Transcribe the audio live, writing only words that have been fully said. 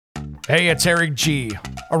Hey, it's Eric G.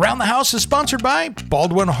 Around the House is sponsored by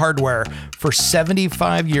Baldwin Hardware. For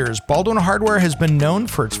 75 years, Baldwin Hardware has been known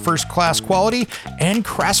for its first-class quality and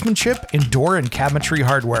craftsmanship in door and cabinetry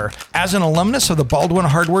hardware. As an alumnus of the Baldwin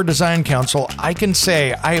Hardware Design Council, I can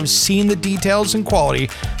say I have seen the details and quality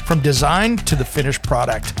from design to the finished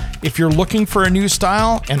product. If you're looking for a new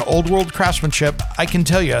style and old-world craftsmanship, I can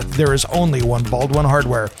tell you there is only one Baldwin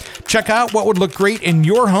Hardware. Check out what would look great in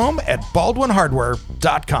your home at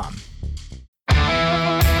baldwinhardware.com.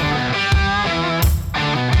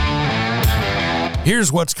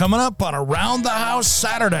 Here's what's coming up on Around the House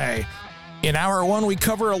Saturday. In Hour 1, we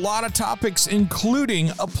cover a lot of topics,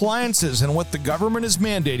 including appliances and what the government is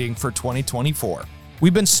mandating for 2024.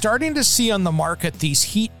 We've been starting to see on the market these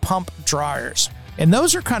heat pump dryers, and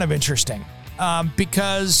those are kind of interesting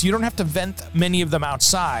because you don't have to vent many of them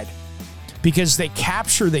outside because they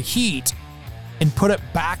capture the heat and put it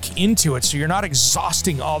back into it, so you're not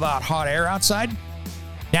exhausting all that hot air outside.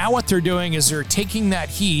 Now what they're doing is they're taking that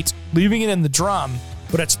heat, leaving it in the drum,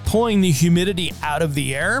 but it's pulling the humidity out of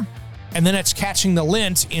the air, and then it's catching the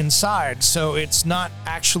lint inside, so it's not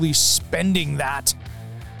actually spending that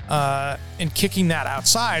and kicking that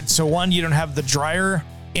outside. So one, you don't have the dryer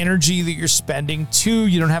energy that you're spending. Two,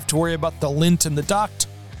 you don't have to worry about the lint in the duct.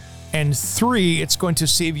 And three, it's going to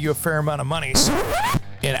save you a fair amount of money. So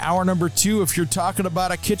in Hour number 2, if you're talking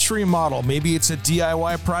about a kitchen remodel, maybe it's a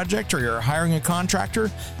DIY project or you're hiring a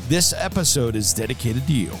contractor, this episode is dedicated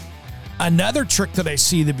to you. Another trick that I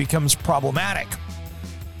see that becomes problematic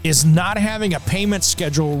is not having a payment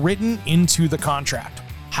schedule written into the contract.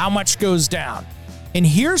 How much goes down? And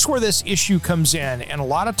here's where this issue comes in. And a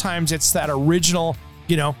lot of times it's that original,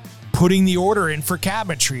 putting the order in for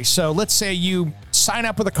cabinetry. So let's say you sign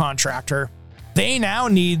up with a contractor. They now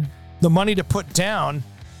need the money to put down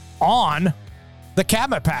on the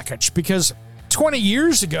cabinet package because 20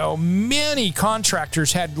 years ago, many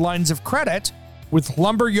contractors had lines of credit with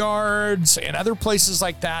lumber yards and other places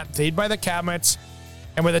like that. They'd buy the cabinets,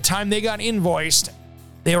 and by the time they got invoiced,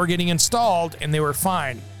 they were getting installed and they were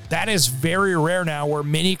fine. That is very rare now, where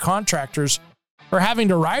many contractors are having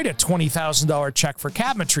to write a $20,000 check for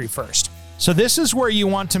cabinetry first. So this is where you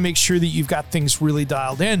want to make sure that you've got things really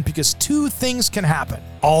dialed in, because two things can happen.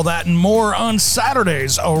 All that and more on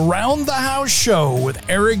Saturday's Around the House show with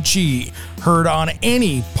Eric G, heard on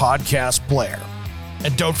any podcast player.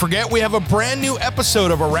 And don't forget, we have a brand new episode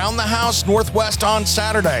of Around the House Northwest on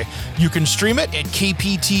Saturday. You can stream it at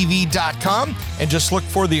kptv.com and just look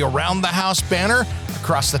for the Around the House banner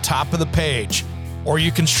across the top of the page. Or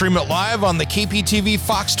you can stream it live on the KPTV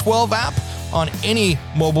Fox 12 app on any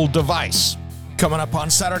mobile device. Coming up on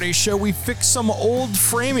Saturday's show, we fix some old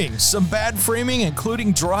framing, some bad framing,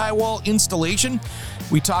 including drywall installation.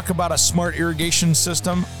 We talk about a smart irrigation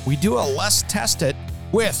system. We do a Let's Test It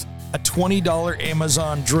with a $20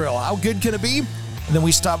 Amazon drill. How good can it be? And then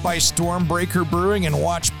we stop by Stormbreaker Brewing and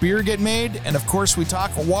watch beer get made. And of course, we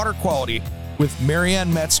talk water quality with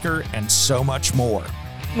Marianne Metzger and so much more.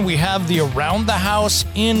 We have the Around the House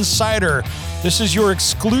Insider. This is your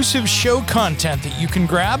exclusive show content that you can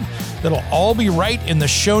grab. That'll all be right in the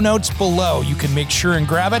show notes below. You can make sure and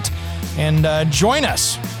grab it and join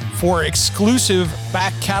us for exclusive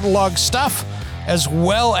back catalog stuff, as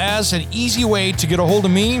well as an easy way to get a hold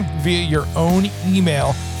of me via your own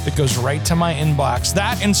email that goes right to my inbox.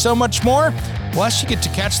 That and so much more. Plus, you get to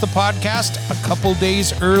catch the podcast a couple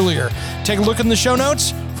days earlier. Take a look in the show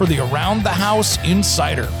notes for the Around the House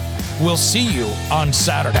Insider. We'll see you on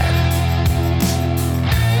Saturday.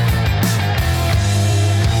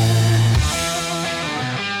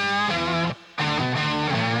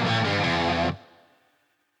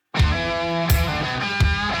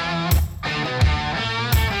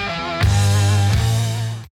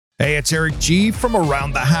 Hey, it's Eric G from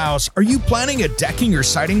Around the House. Are you planning a decking or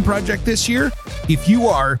siding project this year? If you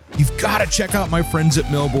are, you've got to check out my friends at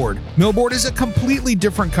Millboard. Millboard is a completely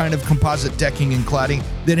different kind of composite decking and cladding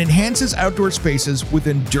that enhances outdoor spaces with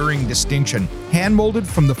enduring distinction. Hand-molded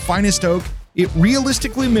from the finest oak, it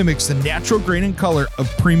realistically mimics the natural grain and color of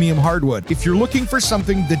premium hardwood. If you're looking for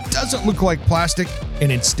something that doesn't look like plastic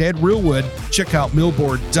and instead real wood, check out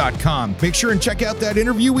millboard.com. Make sure and check out that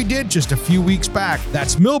interview we did just a few weeks back.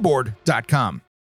 That's millboard.com.